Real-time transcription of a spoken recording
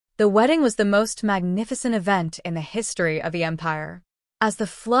The wedding was the most magnificent event in the history of the empire. As the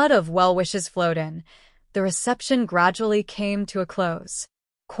flood of well-wishes flowed in, the reception gradually came to a close.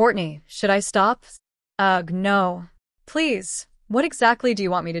 Courtney, should I stop? No. Please, what exactly do you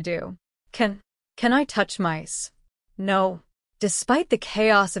want me to do? Can I touch mice? No. Despite the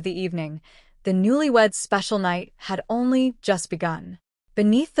chaos of the evening, the newlyweds' special night had only just begun.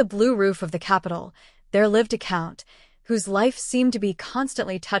 Beneath the blue roof of the capital, there lived a count, whose life seemed to be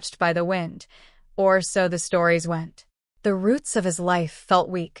constantly touched by the wind, or so the stories went. The roots of his life felt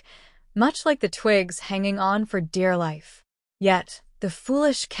weak, much like the twigs hanging on for dear life. Yet, the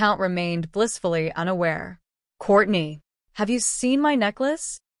foolish count remained blissfully unaware. Courtney, have you seen my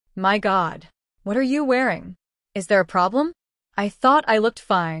necklace? My God, what are you wearing? Is there a problem? I thought I looked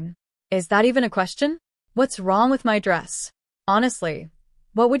fine. Is that even a question? What's wrong with my dress? Honestly,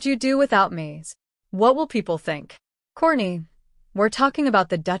 what would you do without me? What will people think? Courtney, we're talking about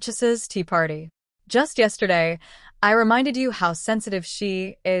the Duchess's tea party. Just yesterday, I reminded you how sensitive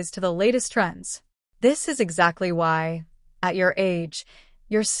she is to the latest trends. This is exactly why, at your age,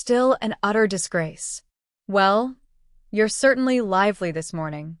 you're still an utter disgrace. Well, you're certainly lively this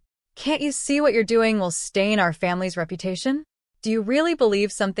morning. Can't you see what you're doing will stain our family's reputation? Do you really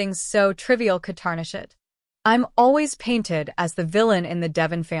believe something so trivial could tarnish it? I'm always painted as the villain in the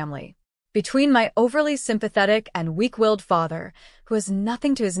Devon family. Between my overly sympathetic and weak-willed father, who has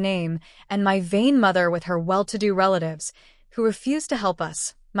nothing to his name, and my vain mother with her well-to-do relatives, who refuse to help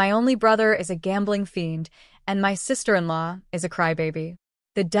us, my only brother is a gambling fiend, and my sister-in-law is a crybaby.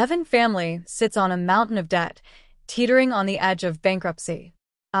 The Devon family sits on a mountain of debt, teetering on the edge of bankruptcy.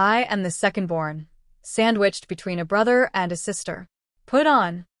 I am the second-born, sandwiched between a brother and a sister. Put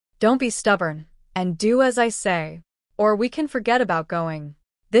on, don't be stubborn, and do as I say, or we can forget about going.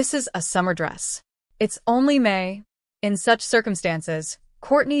 This is a summer dress. It's only May. In such circumstances,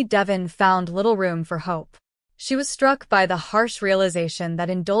 Courtney Devon found little room for hope. She was struck by the harsh realization that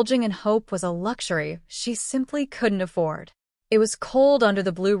indulging in hope was a luxury she simply couldn't afford. It was cold under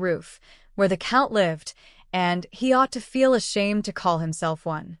the blue roof, where the Count lived, and he ought to feel ashamed to call himself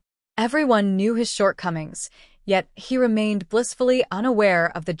one. Everyone knew his shortcomings, yet he remained blissfully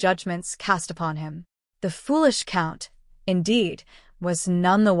unaware of the judgments cast upon him. The foolish Count, indeed, was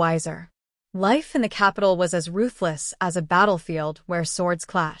none the wiser. Life in the capital was as ruthless as a battlefield where swords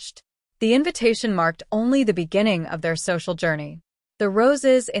clashed. The invitation marked only the beginning of their social journey. The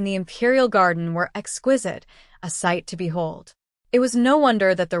roses in the imperial garden were exquisite, a sight to behold. It was no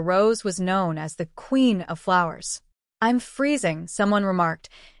wonder that the rose was known as the Queen of Flowers. I'm freezing, someone remarked,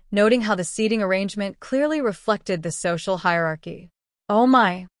 noting how the seating arrangement clearly reflected the social hierarchy. Oh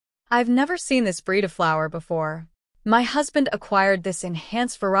my, I've never seen this breed of flower before. My husband acquired this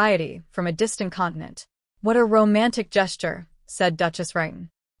enhanced variety from a distant continent. What a romantic gesture, said Duchess Wrighton.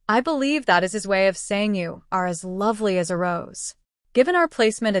 I believe that is his way of saying you are as lovely as a rose. Given our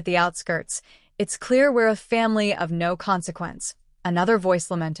placement at the outskirts, it's clear we're a family of no consequence, another voice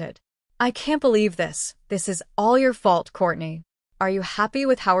lamented. I can't believe this. This is all your fault, Courtney. Are you happy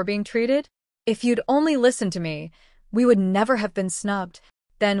with how we're being treated? If you'd only listened to me, we would never have been snubbed.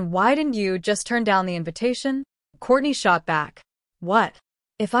 Then why didn't you just turn down the invitation? Courtney shot back. What?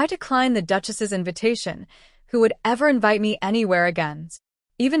 If I decline the Duchess's invitation, who would ever invite me anywhere again?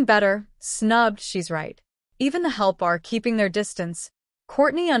 Even better, snubbed, she's right. Even the help are keeping their distance.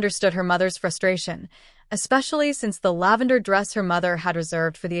 Courtney understood her mother's frustration, especially since the lavender dress her mother had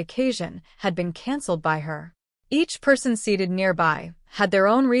reserved for the occasion had been cancelled by her. Each person seated nearby had their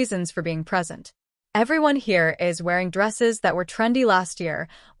own reasons for being present. Everyone here is wearing dresses that were trendy last year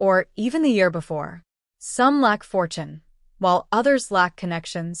or even the year before. Some lack fortune, while others lack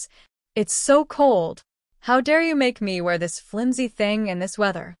connections. It's so cold. How dare you make me wear this flimsy thing in this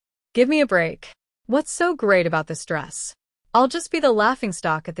weather? Give me a break. What's so great about this dress? I'll just be the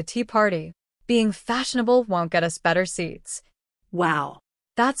laughingstock at the tea party. Being fashionable won't get us better seats. Wow.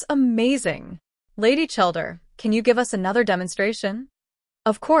 That's amazing. Lady Chelder, can you give us another demonstration?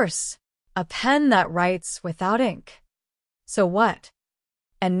 Of course. A pen that writes without ink. So what?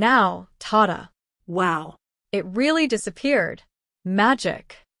 And now, Tata. Wow. It really disappeared.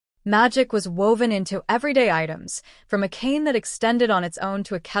 Magic. Magic was woven into everyday items, from a cane that extended on its own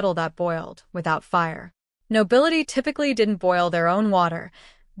to a kettle that boiled without fire. Nobility typically didn't boil their own water.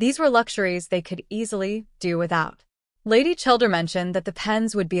 These were luxuries they could easily do without. Lady Chelder mentioned that the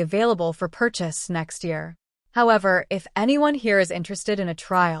pens would be available for purchase next year. However, if anyone here is interested in a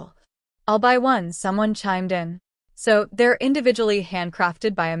trial, I'll buy one, someone chimed in. So they're individually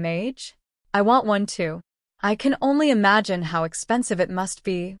handcrafted by a mage? I want one too. I can only imagine how expensive it must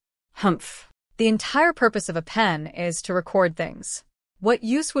be. Humph. The entire purpose of a pen is to record things. What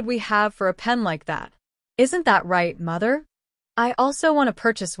use would we have for a pen like that? Isn't that right, Mother? I also want to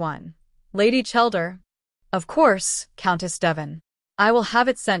purchase one. Lady Chelder. Of course, Countess Devon. I will have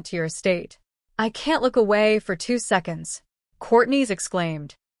it sent to your estate. I can't look away for 2 seconds. Courtney's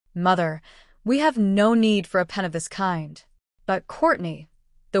exclaimed. Mother, we have no need for a pen of this kind. But Courtney,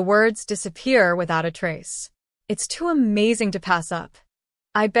 the words disappear without a trace. It's too amazing to pass up.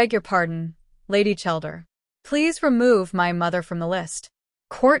 I beg your pardon, Lady Chelder. Please remove my mother from the list.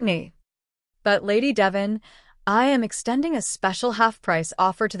 Courtney. But Lady Devon, I am extending a special half-price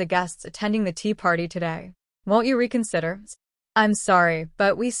offer to the guests attending the tea party today. Won't you reconsider? I'm sorry,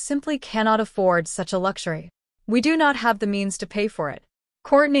 but we simply cannot afford such a luxury. We do not have the means to pay for it.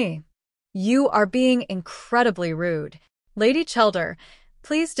 Courtney, you are being incredibly rude. Lady Chelder,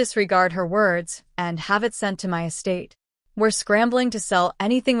 please disregard her words and have it sent to my estate. We're scrambling to sell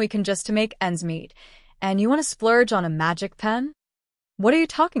anything we can just to make ends meet, and you want to splurge on a magic pen? What are you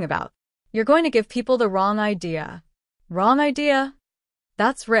talking about? You're going to give people the wrong idea. Wrong idea?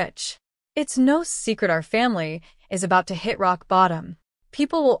 That's rich. It's no secret our family is about to hit rock bottom.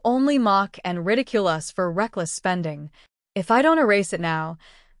 People will only mock and ridicule us for reckless spending. If I don't erase it now,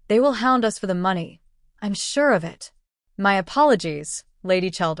 they will hound us for the money. I'm sure of it. My apologies, Lady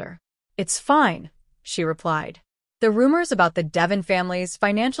Chelder. It's fine, she replied. The rumors about the Devon family's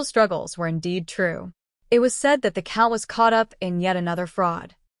financial struggles were indeed true. It was said that the Count was caught up in yet another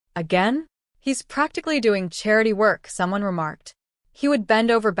fraud. Again? He's practically doing charity work, someone remarked. He would bend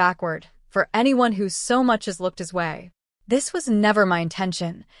over backward for anyone who so much as looked his way. This was never my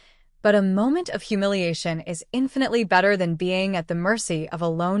intention, but a moment of humiliation is infinitely better than being at the mercy of a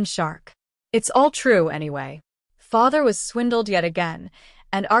loan shark. It's all true anyway. Father was swindled yet again,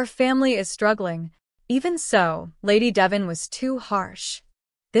 and our family is struggling. Even so, Lady Devon was too harsh.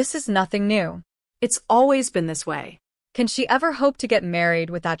 This is nothing new. It's always been this way. Can she ever hope to get married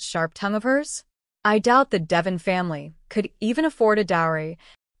with that sharp tongue of hers? I doubt the Devon family could even afford a dowry.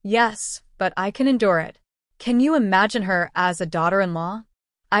 Yes, but I can endure it. Can you imagine her as a daughter-in-law?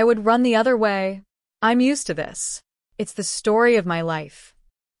 I would run the other way. I'm used to this. It's the story of my life.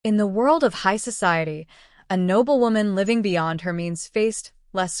 In the world of high society, a noble woman living beyond her means faced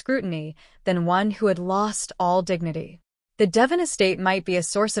less scrutiny than one who had lost all dignity. The Devon estate might be a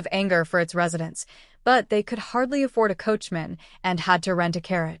source of anger for its residents, but they could hardly afford a coachman and had to rent a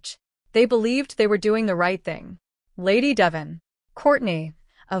carriage. They believed they were doing the right thing. Lady Devon. Courtney.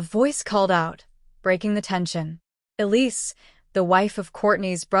 A voice called out, breaking the tension. Elise, the wife of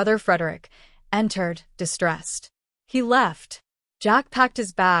Courtney's brother Frederick, entered, distressed. He left. Jack packed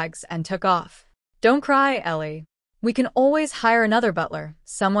his bags and took off. Don't cry, Ellie. We can always hire another butler,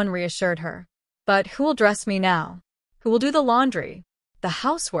 someone reassured her. But who will dress me now? Who will do the laundry? The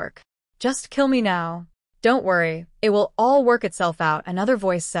housework? Just kill me now. Don't worry, it will all work itself out, another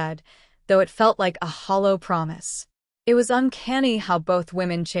voice said, though it felt like a hollow promise. It was uncanny how both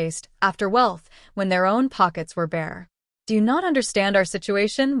women chased after wealth when their own pockets were bare. Do you not understand our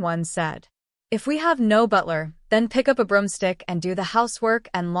situation? One said. If we have no butler, then pick up a broomstick and do the housework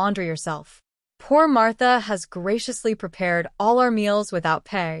and laundry yourself. Poor Martha has graciously prepared all our meals without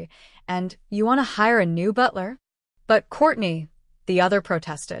pay, and you want to hire a new butler? But Courtney, the other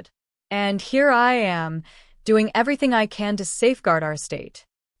protested. And here I am, doing everything I can to safeguard our estate.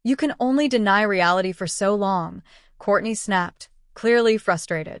 You can only deny reality for so long, Courtney snapped, clearly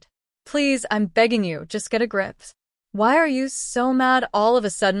frustrated. Please, I'm begging you, just get a grip. Why are you so mad all of a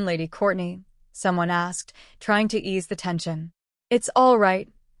sudden, Lady Courtney? Someone asked, trying to ease the tension. It's all right.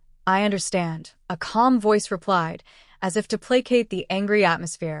 I understand, a calm voice replied, as if to placate the angry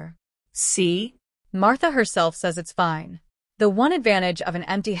atmosphere. See? Martha herself says it's fine. The one advantage of an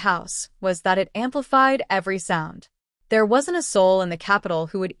empty house was that it amplified every sound. There wasn't a soul in the capital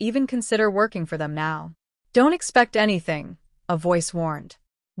who would even consider working for them now. Don't expect anything, a voice warned.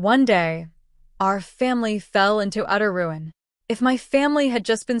 One day, our family fell into utter ruin. If my family had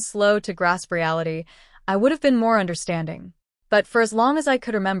just been slow to grasp reality, I would have been more understanding. But for as long as I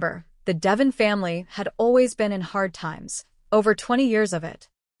could remember, the Devon family had always been in hard times, over 20 years of it.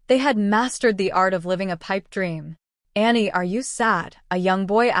 They had mastered the art of living a pipe dream. Annie, are you sad? A young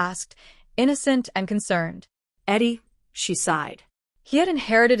boy asked, innocent and concerned. Eddie, she sighed. He had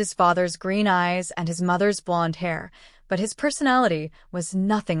inherited his father's green eyes and his mother's blonde hair, but his personality was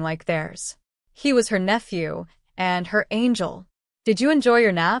nothing like theirs. He was her nephew and her angel. Did you enjoy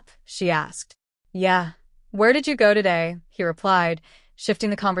your nap? She asked. Yeah. Where did you go today? He replied, shifting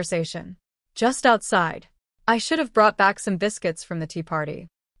the conversation. Just outside. I should have brought back some biscuits from the tea party.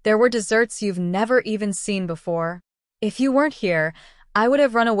 There were desserts you've never even seen before. If you weren't here, I would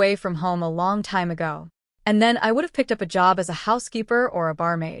have run away from home a long time ago. And then I would have picked up a job as a housekeeper or a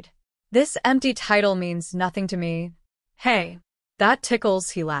barmaid. This empty title means nothing to me. Hey, that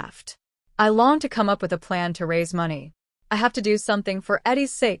tickles, he laughed. I long to come up with a plan to raise money. I have to do something for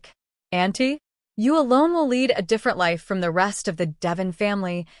Eddie's sake. Auntie? You alone will lead a different life from the rest of the Devon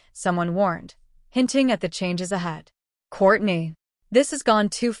family, someone warned, hinting at the changes ahead. Courtney. This has gone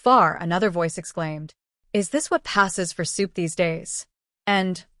too far, another voice exclaimed. Is this what passes for soup these days?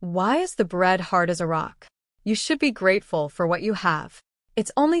 And why is the bread hard as a rock? You should be grateful for what you have.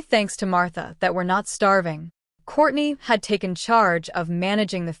 It's only thanks to Martha that we're not starving. Courtney had taken charge of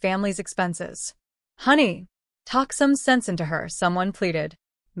managing the family's expenses. Honey, talk some sense into her, someone pleaded.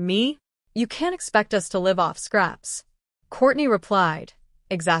 Me? You can't expect us to live off scraps. Courtney replied,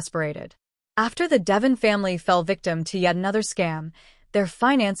 exasperated. After the Devon family fell victim to yet another scam, their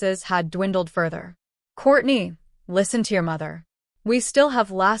finances had dwindled further. Courtney, listen to your mother. We still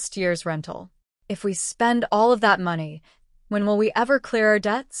have last year's rental. If we spend all of that money, when will we ever clear our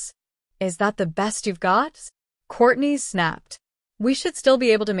debts? Is that the best you've got? Courtney snapped. We should still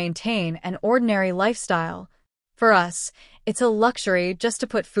be able to maintain an ordinary lifestyle. For us, it's a luxury just to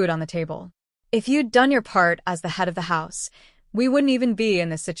put food on the table. If you'd done your part as the head of the house, we wouldn't even be in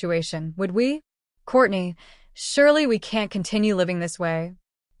this situation, would we? Courtney, surely we can't continue living this way.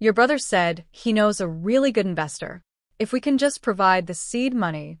 Your brother said he knows a really good investor. If we can just provide the seed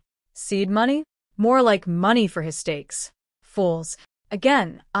money. Seed money? More like money for his stakes. Fools.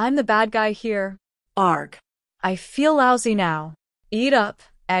 Again, I'm the bad guy here. Arg. I feel lousy now. Eat up,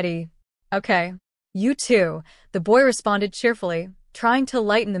 Eddie. Okay. You too, the boy responded cheerfully, trying to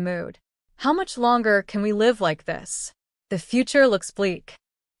lighten the mood. How much longer can we live like this? The future looks bleak.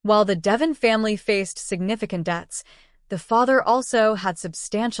 While the Devon family faced significant debts, the father also had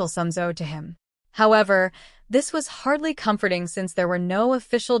substantial sums owed to him. However, this was hardly comforting since there were no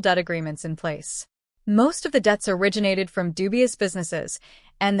official debt agreements in place. Most of the debts originated from dubious businesses,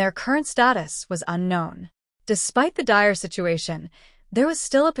 and their current status was unknown. Despite the dire situation, there was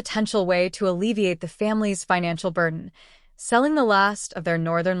still a potential way to alleviate the family's financial burden, selling the last of their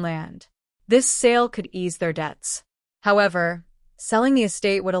northern land. This sale could ease their debts. However, selling the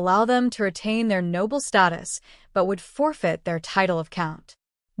estate would allow them to retain their noble status, but would forfeit their title of count.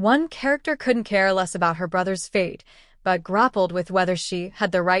 One character couldn't care less about her brother's fate, but grappled with whether she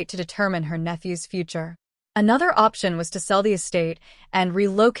had the right to determine her nephew's future. Another option was to sell the estate and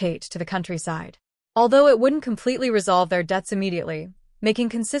relocate to the countryside. Although it wouldn't completely resolve their debts immediately, making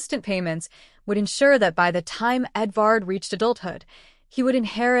consistent payments would ensure that by the time Edvard reached adulthood, he would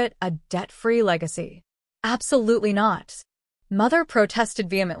inherit a debt-free legacy. Absolutely not. Mother protested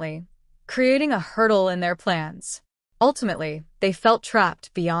vehemently, creating a hurdle in their plans. Ultimately, they felt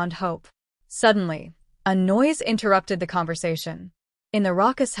trapped beyond hope. Suddenly, a noise interrupted the conversation. In the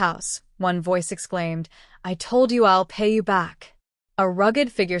raucous house, one voice exclaimed, "I told you I'll pay you back." A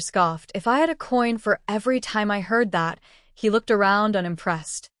rugged figure scoffed, "If I had a coin for every time I heard that," he looked around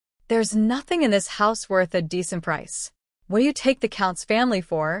unimpressed. "There's nothing in this house worth a decent price. What do you take the Count's family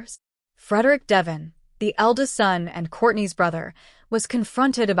for?" Frederick Devon, the eldest son and Courtney's brother, was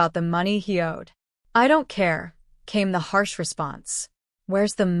confronted about the money he owed. "I don't care," came the harsh response.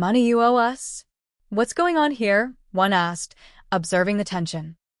 "Where's the money you owe us?" "What's going on here?" one asked, observing the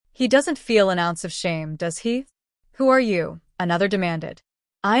tension. "He doesn't feel an ounce of shame, does he?" "Who are you?" another demanded.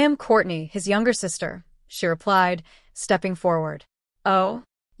 "I am Courtney, his younger sister," she replied, stepping forward. "Oh,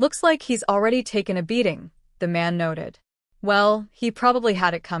 looks like he's already taken a beating," the man noted. "Well, he probably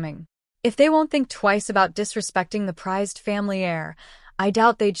had it coming. If they won't think twice about disrespecting the prized family heir, I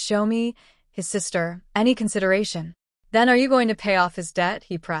doubt they'd show me, his sister, any consideration." "Then are you going to pay off his debt?"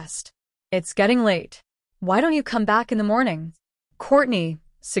 he pressed. "It's getting late. Why don't you come back in the morning?" Courtney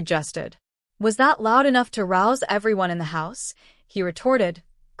suggested. "Was that loud enough to rouse everyone in the house?" he retorted,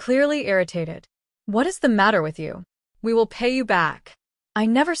 clearly irritated. "What is the matter with you? We will pay you back." "I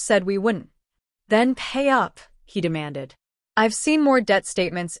never said we wouldn't." "Then pay up," he demanded. "I've seen more debt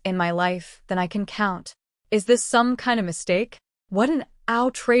statements in my life than I can count. Is this some kind of mistake? What an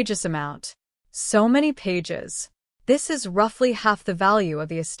outrageous amount. So many pages. This is roughly half the value of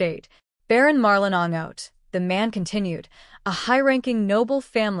the estate." Baron Marlin-Note, the man continued, a high-ranking noble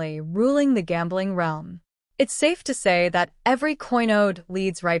family ruling the gambling realm. "It's safe to say that every coin owed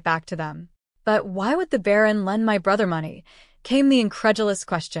leads right back to them." "But why would the Baron lend my brother money?" came the incredulous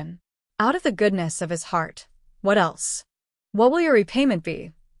question. "Out of the goodness of his heart. What else?" "What will your repayment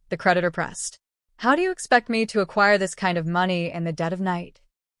be?" the creditor pressed. "How do you expect me to acquire this kind of money in the dead of night?"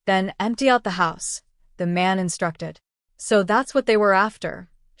 "Then empty out the house," the man instructed. So that's what they were after,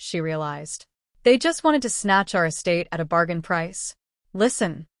 she realized. They just wanted to snatch our estate at a bargain price.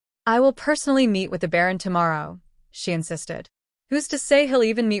 "Listen," I will personally meet with the Baron tomorrow, she insisted. Who's to say he'll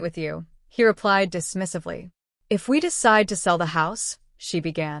even meet with you? He replied dismissively. If we decide to sell the house, she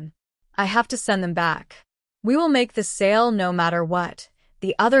began, I have to send them back. We will make the sale no matter what,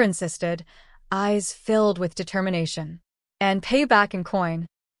 the other insisted, eyes filled with determination. And pay back in coin.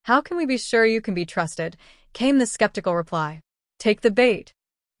 How can we be sure you can be trusted? Came the skeptical reply. Take the bait.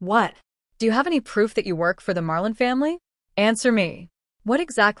 What? Do you have any proof that you work for the Marlin family? Answer me. What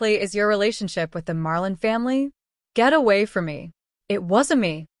exactly is your relationship with the Marlin family? Get away from me. It wasn't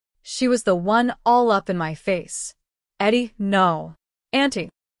me. She was the one all up in my face. Eddie, no. Auntie,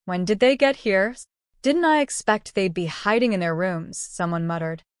 when did they get here? Didn't I expect they'd be hiding in their rooms, someone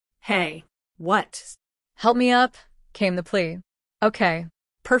muttered. Hey, what? Help me up, came the plea. Okay.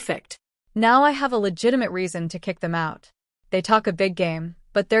 Perfect. Now I have a legitimate reason to kick them out. They talk a big game,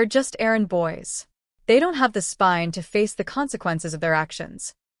 but they're just errand boys. They don't have the spine to face the consequences of their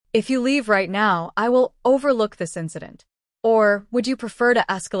actions. If you leave right now, I will overlook this incident. Or would you prefer to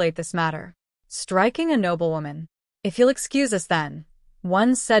escalate this matter? Striking a noblewoman. If you'll excuse us then,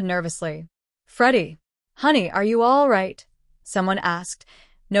 one said nervously. Freddie, honey, are you all right? Someone asked,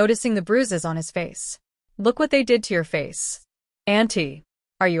 noticing the bruises on his face. Look what they did to your face. Auntie,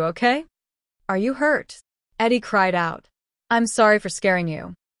 are you okay? Are you hurt? Eddie cried out. I'm sorry for scaring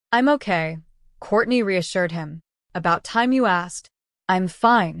you. I'm okay, Courtney reassured him. About time you asked. I'm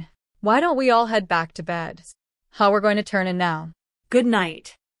fine. Why don't we all head back to bed? How we're going to turn in now. Good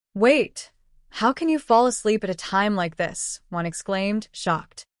night. Wait. How can you fall asleep at a time like this? One exclaimed,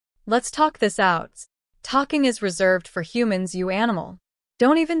 shocked. Let's talk this out. Talking is reserved for humans, you animal.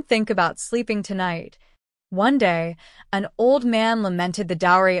 Don't even think about sleeping tonight. One day, an old man lamented the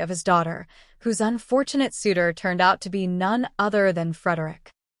dowry of his daughter, whose unfortunate suitor turned out to be none other than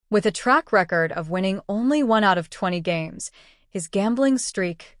Frederick. With a track record of winning only 1 out of 20 games, his gambling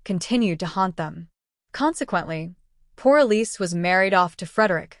streak continued to haunt them. Consequently, poor Elise was married off to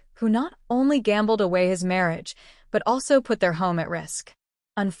Frederick, who not only gambled away his marriage, but also put their home at risk.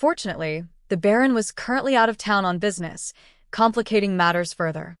 Unfortunately, the Baron was currently out of town on business, complicating matters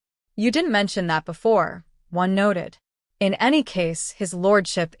further. You didn't mention that before, one noted. In any case, his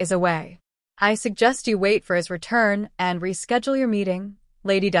lordship is away. I suggest you wait for his return and reschedule your meeting,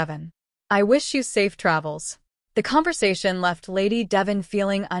 Lady Devon. I wish you safe travels. The conversation left Lady Devon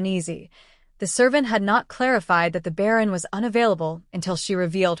feeling uneasy. The servant had not clarified that the Baron was unavailable until she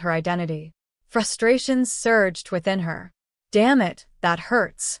revealed her identity. Frustration surged within her. Damn it, that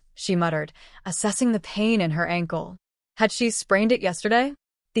hurts, she muttered, assessing the pain in her ankle. Had she sprained it yesterday?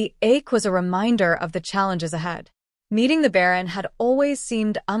 The ache was a reminder of the challenges ahead. Meeting the Baron had always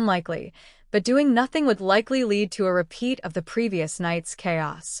seemed unlikely, but doing nothing would likely lead to a repeat of the previous night's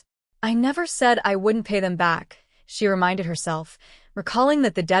chaos. I never said I wouldn't pay them back, she reminded herself, recalling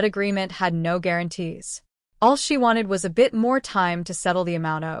that the debt agreement had no guarantees. All she wanted was a bit more time to settle the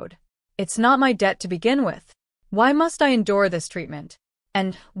amount owed. It's not my debt to begin with. Why must I endure this treatment?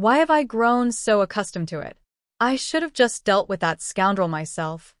 And why have I grown so accustomed to it? I should have just dealt with that scoundrel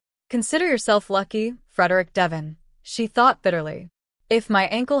myself. Consider yourself lucky, Frederick Devon, she thought bitterly. If my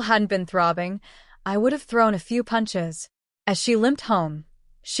ankle hadn't been throbbing, I would have thrown a few punches. As she limped home,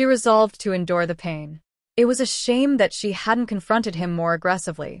 she resolved to endure the pain. It was a shame that she hadn't confronted him more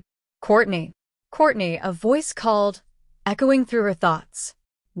aggressively. Courtney, Courtney, a voice called, echoing through her thoughts.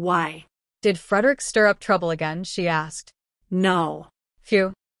 Why? Did Frederick stir up trouble again? She asked. No.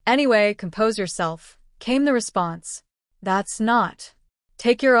 Phew. Anyway, compose yourself, came the response. That's not.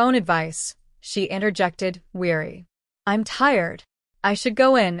 Take your own advice, she interjected, weary. I'm tired. I should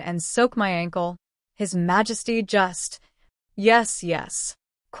go in and soak my ankle. His Majesty just... Yes.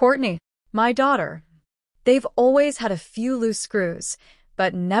 Courtney, my daughter. They've always had a few loose screws,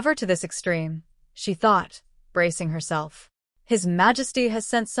 but never to this extreme, she thought, bracing herself. His Majesty has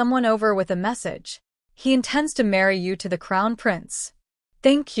sent someone over with a message. He intends to marry you to the Crown Prince.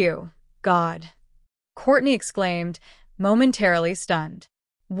 Thank you, God. Courtney exclaimed, momentarily stunned.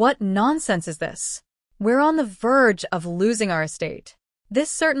 What nonsense is this? We're on the verge of losing our estate. This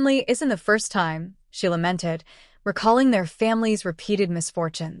certainly isn't the first time, she lamented, recalling their family's repeated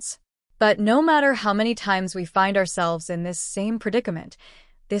misfortunes. But no matter how many times we find ourselves in this same predicament,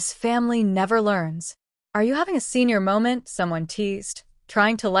 this family never learns. Are you having a senior moment? Someone teased,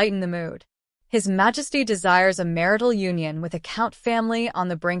 trying to lighten the mood. His Majesty desires a marital union with a Count family on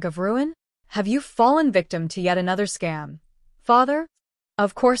the brink of ruin? Have you fallen victim to yet another scam? Father?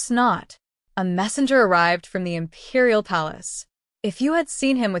 Of course not. A messenger arrived from the Imperial Palace. If you had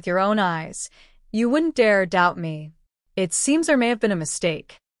seen him with your own eyes, you wouldn't dare doubt me. It seems there may have been a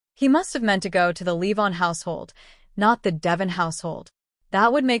mistake. He must have meant to go to the Levon household, not the Devon household.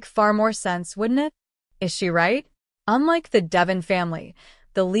 That would make far more sense, wouldn't it? Is she right? Unlike the Devon family,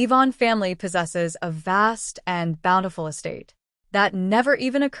 the Levon family possesses a vast and bountiful estate. That never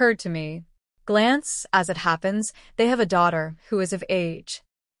even occurred to me. Glance, as it happens, they have a daughter who is of age.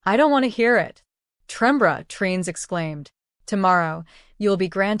 I don't want to hear it. Trembra, Treens exclaimed. Tomorrow, you will be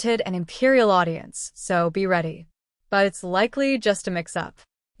granted an imperial audience, so be ready. But it's likely just a mix-up.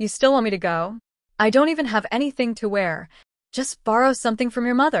 You still want me to go? I don't even have anything to wear. Just borrow something from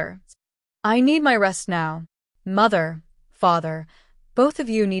your mother. I need my rest now. Mother, father, both of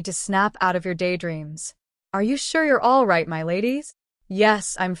you need to snap out of your daydreams. Are you sure you're all right, my ladies?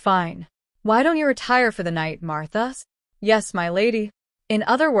 Yes, I'm fine. Why don't you retire for the night, Martha? Yes, my lady. In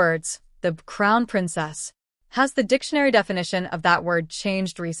other words, the crown princess. Has the dictionary definition of that word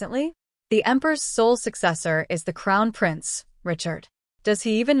changed recently? The emperor's sole successor is the crown prince, Richard. Does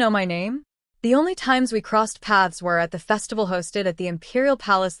he even know my name? The only times we crossed paths were at the festival hosted at the Imperial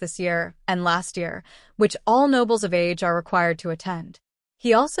Palace this year and last year, which all nobles of age are required to attend.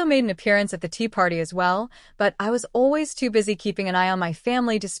 He also made an appearance at the tea party as well, but I was always too busy keeping an eye on my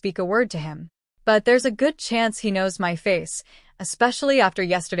family to speak a word to him. But there's a good chance he knows my face, especially after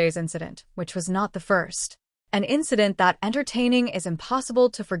yesterday's incident, which was not the first. An incident that entertaining is impossible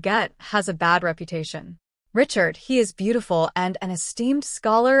to forget has a bad reputation. Richard, he is beautiful and an esteemed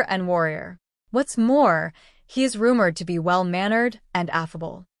scholar and warrior. What's more, he is rumored to be well-mannered and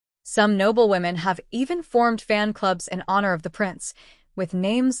affable. Some noblewomen have even formed fan clubs in honor of the prince, with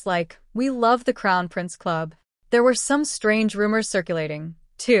names like We Love the Crown Prince Club. There were some strange rumors circulating,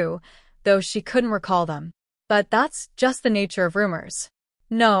 too, though she couldn't recall them. But that's just the nature of rumors.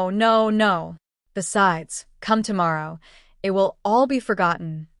 No, no, no. Besides, come tomorrow, it will all be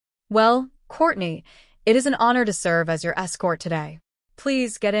forgotten. Well, Courtney, it is an honor to serve as your escort today.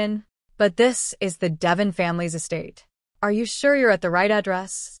 Please get in. But this is the Devon family's estate. Are you sure you're at the right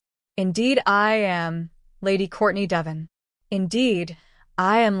address? Indeed, I am, Lady Courtney Devon. Indeed,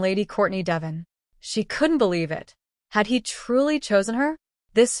 I am Lady Courtney Devon. She couldn't believe it. Had he truly chosen her?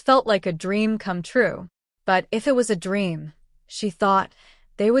 This felt like a dream come true. But if it was a dream, she thought,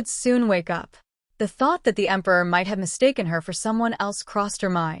 they would soon wake up. The thought that the Emperor might have mistaken her for someone else crossed her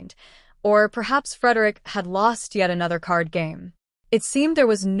mind, or perhaps Frederick had lost yet another card game. It seemed there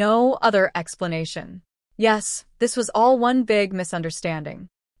was no other explanation. Yes, this was all one big misunderstanding.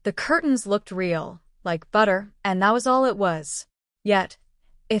 The curtains looked real, like butter, and that was all it was. Yet,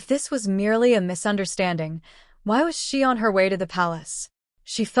 if this was merely a misunderstanding, why was she on her way to the palace?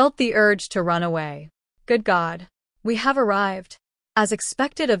 She felt the urge to run away. Good God, we have arrived. As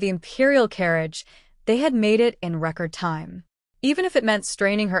expected of the imperial carriage, they had made it in record time. Even if it meant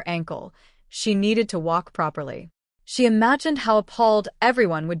straining her ankle, she needed to walk properly. She imagined how appalled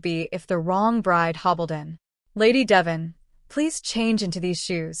everyone would be if the wrong bride hobbled in. Lady Devon, please change into these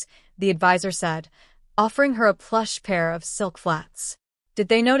shoes, the advisor said, offering her a plush pair of silk flats. Did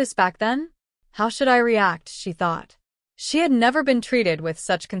they notice back then? How should I react, she thought. She had never been treated with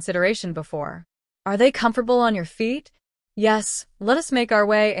such consideration before. Are they comfortable on your feet? Yes, let us make our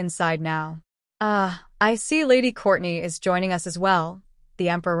way inside now. I see Lady Courtney is joining us as well, the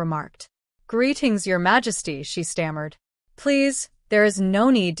Emperor remarked. Greetings, Your Majesty, she stammered. Please, there is no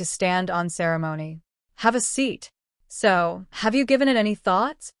need to stand on ceremony. Have a seat. So, have you given it any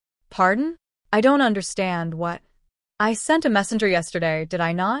thoughts? Pardon? I don't understand what. I sent a messenger yesterday, did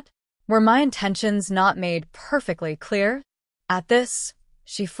I not? Were my intentions not made perfectly clear? At this,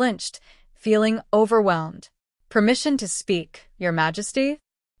 she flinched, feeling overwhelmed. Permission to speak, Your Majesty?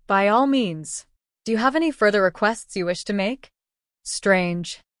 By all means. Do you have any further requests you wish to make?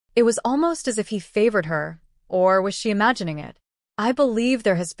 Strange. It was almost as if he favored her, or was she imagining it? I believe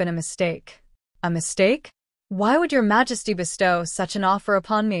there has been a mistake. A mistake? Why would Your Majesty bestow such an offer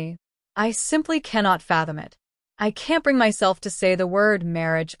upon me? I simply cannot fathom it. I can't bring myself to say the word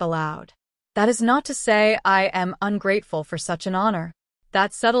marriage aloud. That is not to say I am ungrateful for such an honor.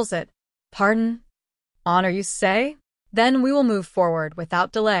 That settles it. Pardon? Honor, you say? Then we will move forward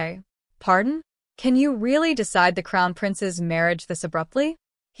without delay. Pardon? Can you really decide the Crown Prince's marriage this abruptly?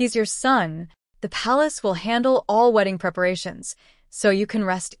 He's your son. The palace will handle all wedding preparations, so you can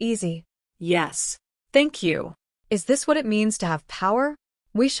rest easy. Yes. Thank you. Is this what it means to have power?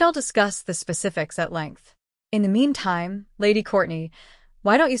 We shall discuss the specifics at length. In the meantime, Lady Courtney,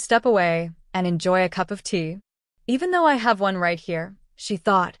 why don't you step away and enjoy a cup of tea? Even though I have one right here, she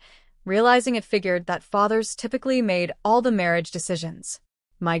thought, realizing it figured that fathers typically made all the marriage decisions.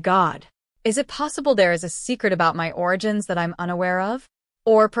 My God. Is it possible there is a secret about my origins that I'm unaware of?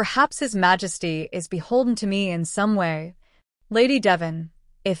 Or perhaps His Majesty is beholden to me in some way. Lady Devon,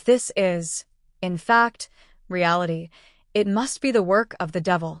 if this is, in fact, reality, It must be the work of the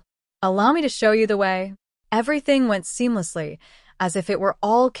devil. Allow me to show you the way. Everything went seamlessly, as if it were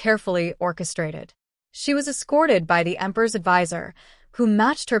all carefully orchestrated. She was escorted by the emperor's advisor, who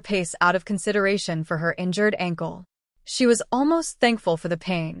matched her pace out of consideration for her injured ankle. She was almost thankful for the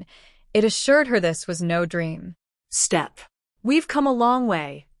pain. It assured her this was no dream. Step. We've come a long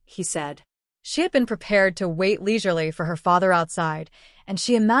way, he said. She had been prepared to wait leisurely for her father outside, and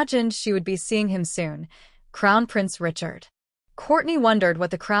she imagined she would be seeing him soon, Crown Prince Richard. Courtney wondered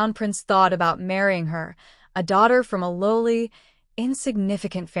what the Crown Prince thought about marrying her, a daughter from a lowly,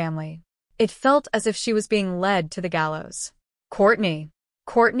 insignificant family. It felt as if she was being led to the gallows.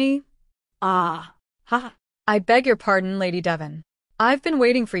 Courtney. Ah. Ha. I beg your pardon, Lady Devon. I've been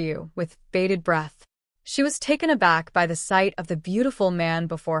waiting for you, with bated breath. She was taken aback by the sight of the beautiful man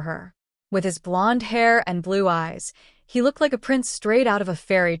before her. With his blonde hair and blue eyes, he looked like a prince straight out of a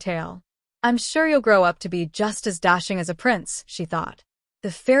fairy tale. I'm sure you'll grow up to be just as dashing as a prince, she thought.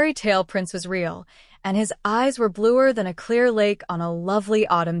 The fairy tale prince was real, and his eyes were bluer than a clear lake on a lovely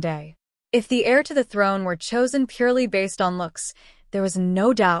autumn day. If the heir to the throne were chosen purely based on looks, there was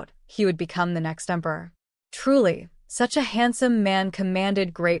no doubt he would become the next emperor. Truly, such a handsome man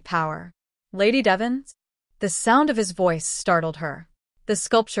commanded great power. Lady Devon? The sound of his voice startled her. The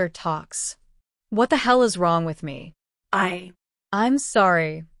sculpture talks. What the hell is wrong with me? I'm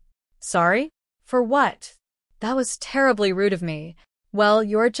sorry. Sorry? For what? That was terribly rude of me. Well,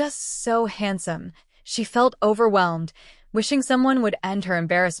 you're just so handsome. She felt overwhelmed, wishing someone would end her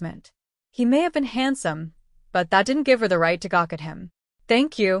embarrassment. He may have been handsome, but that didn't give her the right to gawk at him.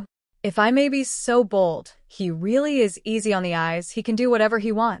 Thank you. If I may be so bold, he really is easy on the eyes. He can do whatever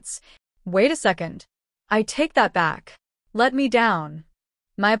he wants. Wait a second. I take that back. Let me down.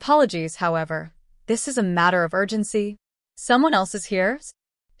 My apologies, however. This is a matter of urgency. Someone else is here?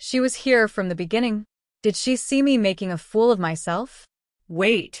 She was here from the beginning. Did she see me making a fool of myself?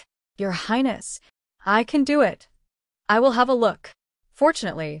 Wait. Your Highness, I can do it. I will have a look.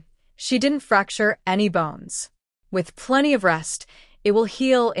 Fortunately, she didn't fracture any bones. With plenty of rest, it will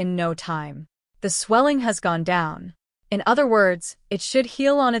heal in no time. The swelling has gone down. In other words, it should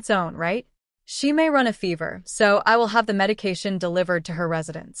heal on its own, right? She may run a fever, so I will have the medication delivered to her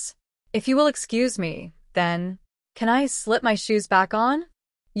residence. If you will excuse me, then, can I slip my shoes back on?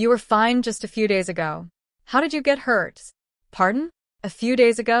 You were fine just a few days ago. How did you get hurt? Pardon? A few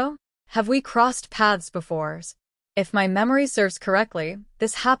days ago? Have we crossed paths before? If my memory serves correctly,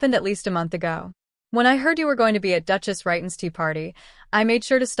 this happened at least a month ago. When I heard you were going to be at Duchess Wrighton's tea party, I made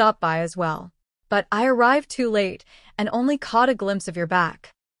sure to stop by as well. But I arrived too late and only caught a glimpse of your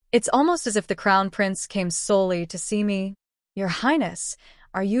back. It's almost as if the Crown Prince came solely to see me. Your Highness,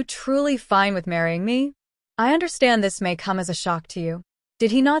 are you truly fine with marrying me? I understand this may come as a shock to you.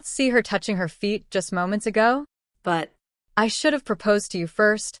 Did he not see her touching her feet just moments ago? But I should have proposed to you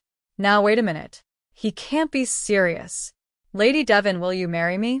first. Now wait a minute. He can't be serious. Lady Devon, will you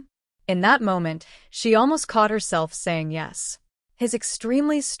marry me? In that moment, she almost caught herself saying yes. His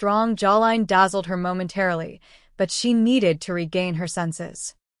extremely strong jawline dazzled her momentarily, but she needed to regain her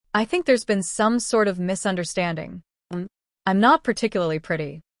senses. I think there's been some sort of misunderstanding. I'm not particularly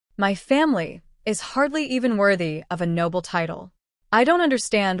pretty. My family is hardly even worthy of a noble title. I don't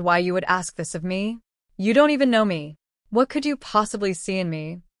understand why you would ask this of me. You don't even know me. What could you possibly see in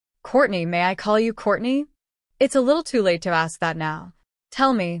me? Courtney, may I call you Courtney? It's a little too late to ask that now.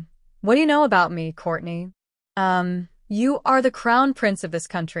 Tell me, what do you know about me, Courtney? You are the Crown Prince of this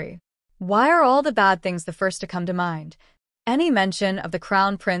country. Why are all the bad things the first to come to mind? Any mention of the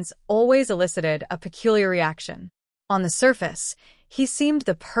Crown Prince always elicited a peculiar reaction. On the surface, he seemed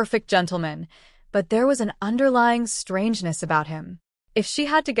the perfect gentleman, but there was an underlying strangeness about him. If she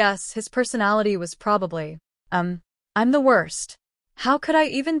had to guess, his personality was probably, I'm the worst. How could I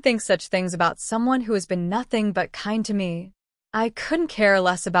even think such things about someone who has been nothing but kind to me? I couldn't care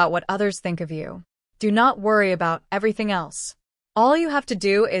less about what others think of you. Do not worry about everything else. All you have to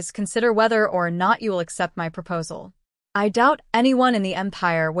do is consider whether or not you will accept my proposal. I doubt anyone in the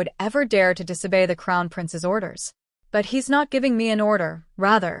Empire would ever dare to disobey the Crown Prince's orders. But he's not giving me an order.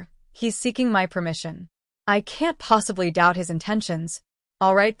 Rather, he's seeking my permission. I can't possibly doubt his intentions.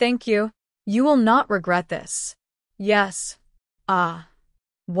 All right, thank you. You will not regret this. Yes. Ah.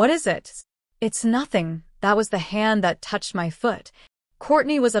 What is it? It's nothing. That was the hand that touched my foot.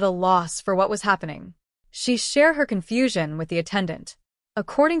 Courtney was at a loss for what was happening. She shared her confusion with the attendant.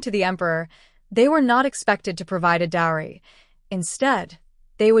 According to the Emperor, they were not expected to provide a dowry. Instead,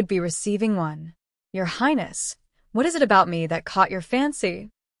 they would be receiving one. Your Highness, what is it about me that caught your fancy?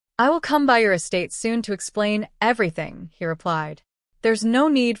 I will come by your estate soon to explain everything, he replied. There's no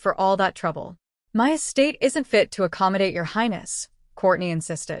need for all that trouble. My estate isn't fit to accommodate your highness, Courtney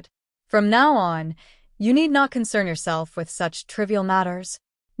insisted. From now on, you need not concern yourself with such trivial matters.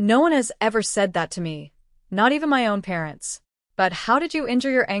 No one has ever said that to me, not even my own parents. But how did you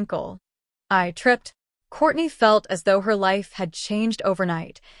injure your ankle? I tripped. Courtney felt as though her life had changed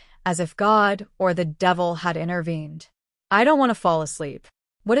overnight, as if God or the devil had intervened. I don't want to fall asleep.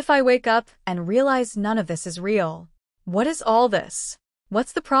 What if I wake up and realize none of this is real? What is all this?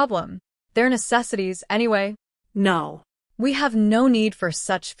 What's the problem? They're necessities anyway. No. We have no need for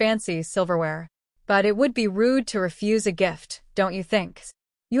such fancy silverware. But it would be rude to refuse a gift, don't you think?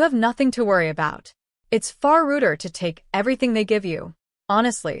 You have nothing to worry about. It's far ruder to take everything they give you.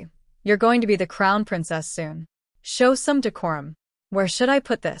 Honestly, you're going to be the crown princess soon. Show some decorum. Where should I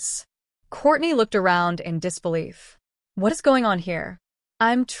put this? Courtney looked around in disbelief. What is going on here?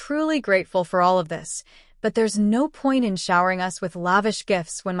 I'm truly grateful for all of this, but there's no point in showering us with lavish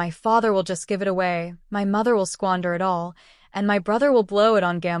gifts when my father will just give it away, my mother will squander it all, and my brother will blow it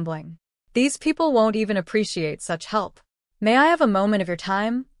on gambling. These people won't even appreciate such help. May I have a moment of your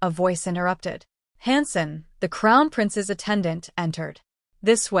time? A voice interrupted. Hansen, the crown prince's attendant, entered.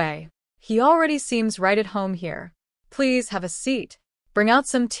 This way. He already seems right at home here. Please have a seat. Bring out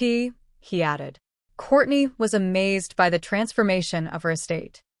some tea, he added. Courtney was amazed by the transformation of her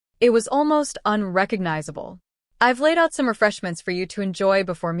estate. It was almost unrecognizable. I've laid out some refreshments for you to enjoy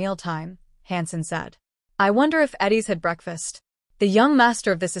before mealtime, Hansen said. I wonder if Eddie's had breakfast. The young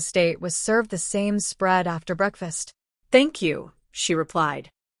master of this estate was served the same spread after breakfast. Thank you, she replied.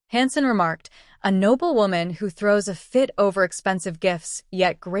 Hansen remarked, a noble woman who throws a fit over expensive gifts,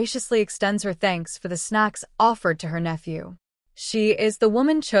 yet graciously extends her thanks for the snacks offered to her nephew. She is the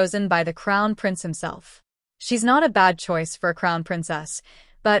woman chosen by the crown prince himself. She's not a bad choice for a crown princess,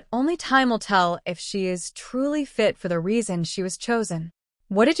 but only time will tell if she is truly fit for the reason she was chosen.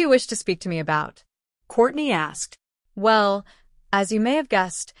 What did you wish to speak to me about? Courtney asked. Well, as you may have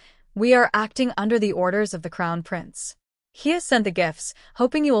guessed, we are acting under the orders of the crown prince. He has sent the gifts,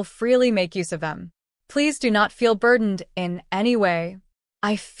 hoping you will freely make use of them. Please do not feel burdened in any way.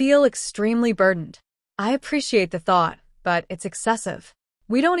 I feel extremely burdened. I appreciate the thought, but it's excessive.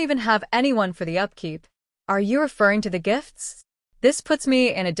 We don't even have anyone for the upkeep. Are you referring to the gifts? This puts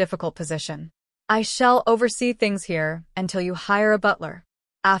me in a difficult position. I shall oversee things here until you hire a butler.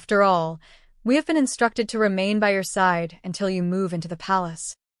 After all, we have been instructed to remain by your side until you move into the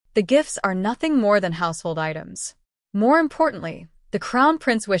palace. The gifts are nothing more than household items. More importantly, the crown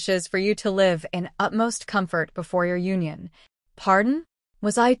prince wishes for you to live in utmost comfort before your union. Pardon?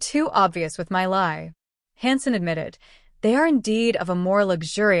 Was I too obvious with my lie? Hansen admitted, they are indeed of a more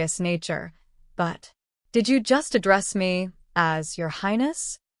luxurious nature. But, did you just address me as Your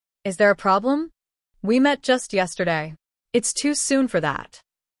Highness? Is there a problem? We met just yesterday. It's too soon for that.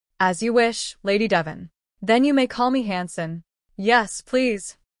 As you wish, Lady Devon. Then you may call me Hansen. Yes,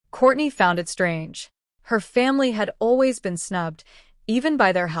 please. Courtney found it strange. Her family had always been snubbed, even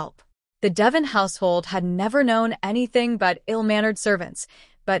by their help. The Devon household had never known anything but ill-mannered servants,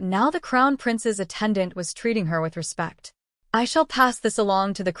 but now the crown prince's attendant was treating her with respect. I shall pass this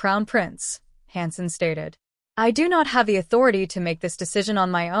along to the crown prince, Hansen stated. I do not have the authority to make this decision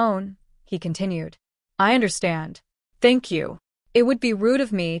on my own, he continued. I understand. Thank you. It would be rude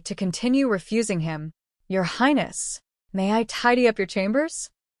of me to continue refusing him. Your Highness, may I tidy up your chambers?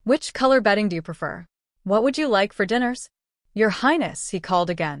 Which color bedding do you prefer? What would you like for dinners? Your Highness, he called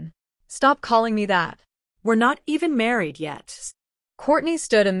again. Stop calling me that. We're not even married yet. Courtney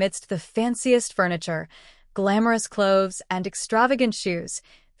stood amidst the fanciest furniture, glamorous clothes, and extravagant shoes,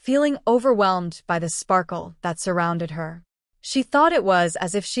 feeling overwhelmed by the sparkle that surrounded her. She thought it was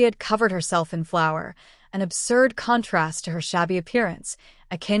as if she had covered herself in flour, an absurd contrast to her shabby appearance,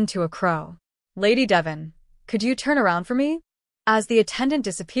 akin to a crow. Lady Devon, could you turn around for me? As the attendant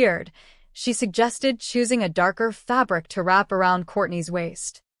disappeared, she suggested choosing a darker fabric to wrap around Courtney's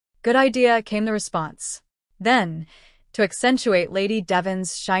waist. Good idea, came the response. Then, to accentuate Lady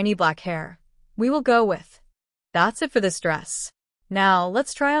Devon's shiny black hair, we will go with. That's it for this dress. Now,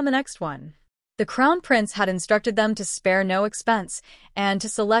 let's try on the next one. The crown prince had instructed them to spare no expense and to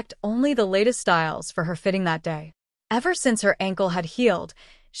select only the latest styles for her fitting that day. Ever since her ankle had healed,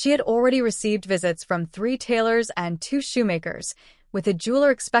 she had already received visits from 3 tailors and 2 shoemakers, with a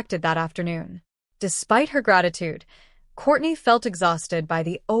jeweler expected that afternoon. Despite her gratitude, Courtney felt exhausted by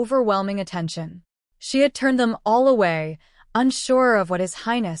the overwhelming attention. She had turned them all away, unsure of what His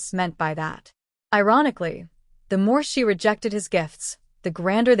Highness meant by that. Ironically, the more she rejected his gifts, the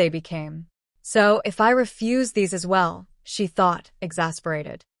grander they became. So, if I refuse these as well, she thought,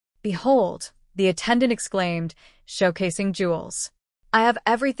 exasperated. Behold, the attendant exclaimed, showcasing jewels. I have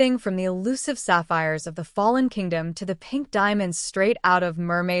everything from the elusive sapphires of the Fallen Kingdom to the pink diamonds straight out of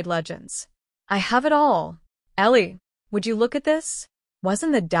mermaid legends. I have it all. Ellie, would you look at this?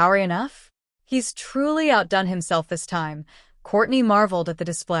 Wasn't the dowry enough? He's truly outdone himself this time. Courtney marveled at the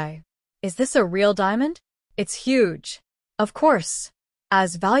display. Is this a real diamond? It's huge. Of course.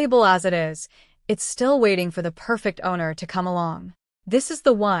 As valuable as it is, it's still waiting for the perfect owner to come along. This is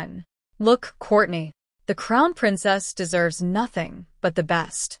the one. Look, Courtney. The crown princess deserves nothing but the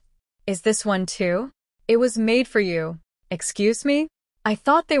best. Is this one too? It was made for you. Excuse me? I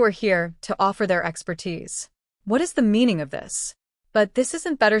thought they were here to offer their expertise. What is the meaning of this? But this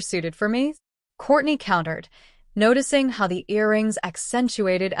isn't better suited for me? Courtney countered, noticing how the earrings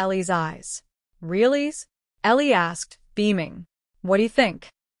accentuated Ellie's eyes. Really? Ellie asked, beaming. What do you think?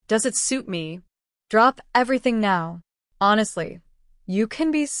 Does it suit me? Drop everything now. Honestly, you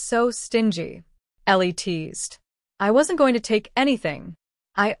can be so stingy. Ellie teased. I wasn't going to take anything.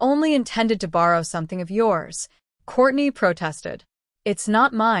 I only intended to borrow something of yours. Courtney protested. It's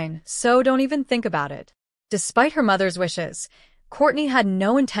not mine, so don't even think about it. Despite her mother's wishes, Courtney had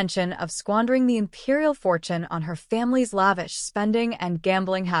no intention of squandering the imperial fortune on her family's lavish spending and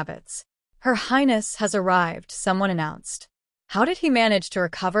gambling habits. Her Highness has arrived, someone announced. How did he manage to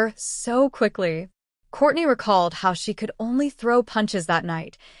recover so quickly? Courtney recalled how she could only throw punches that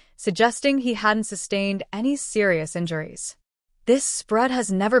night, suggesting he hadn't sustained any serious injuries. This spread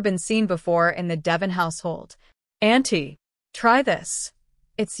has never been seen before in the Devon household. Auntie, try this.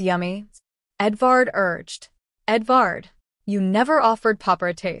 It's yummy. Edvard urged. Edvard, you never offered Papa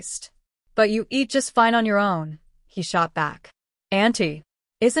a taste. But you eat just fine on your own, he shot back. Auntie,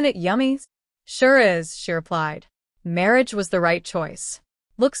 isn't it yummy? Sure is, she replied. Marriage was the right choice.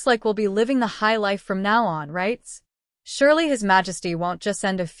 Looks like we'll be living the high life from now on, right? Surely His Majesty won't just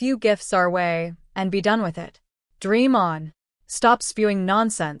send a few gifts our way and be done with it. Dream on. Stop spewing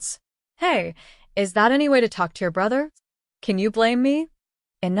nonsense. Hey, is that any way to talk to your brother? Can you blame me?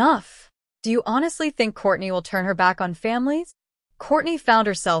 Enough. Do you honestly think Courtney will turn her back on families? Courtney found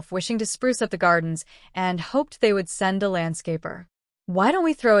herself wishing to spruce up the gardens and hoped they would send a landscaper. Why don't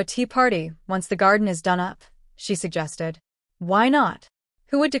we throw a tea party once the garden is done up? She suggested. Why not?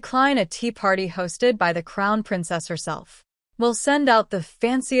 Who would decline a tea party hosted by the crown princess herself? We'll send out the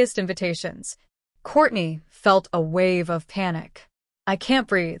fanciest invitations. Courtney felt a wave of panic. I can't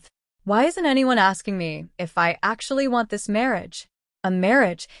breathe. Why isn't anyone asking me if I actually want this marriage? A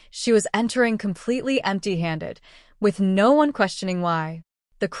marriage she was entering completely empty-handed, with no one questioning why.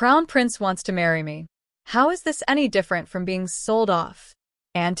 The crown prince wants to marry me. How is this any different from being sold off?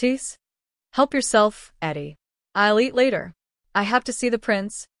 Aunties? Help yourself, Eddie. I'll eat later. I have to see the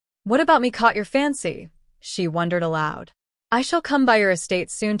prince. What about me caught your fancy? She wondered aloud. I shall come by your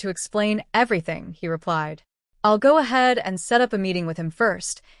estate soon to explain everything, he replied. I'll go ahead and set up a meeting with him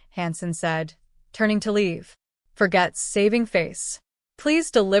first, Hansen said, turning to leave. Forget saving face.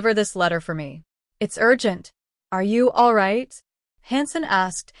 Please deliver this letter for me. It's urgent. Are you all right? Hansen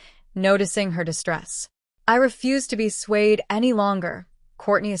asked, noticing her distress. I refuse to be swayed any longer,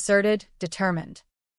 Courtney asserted, determined.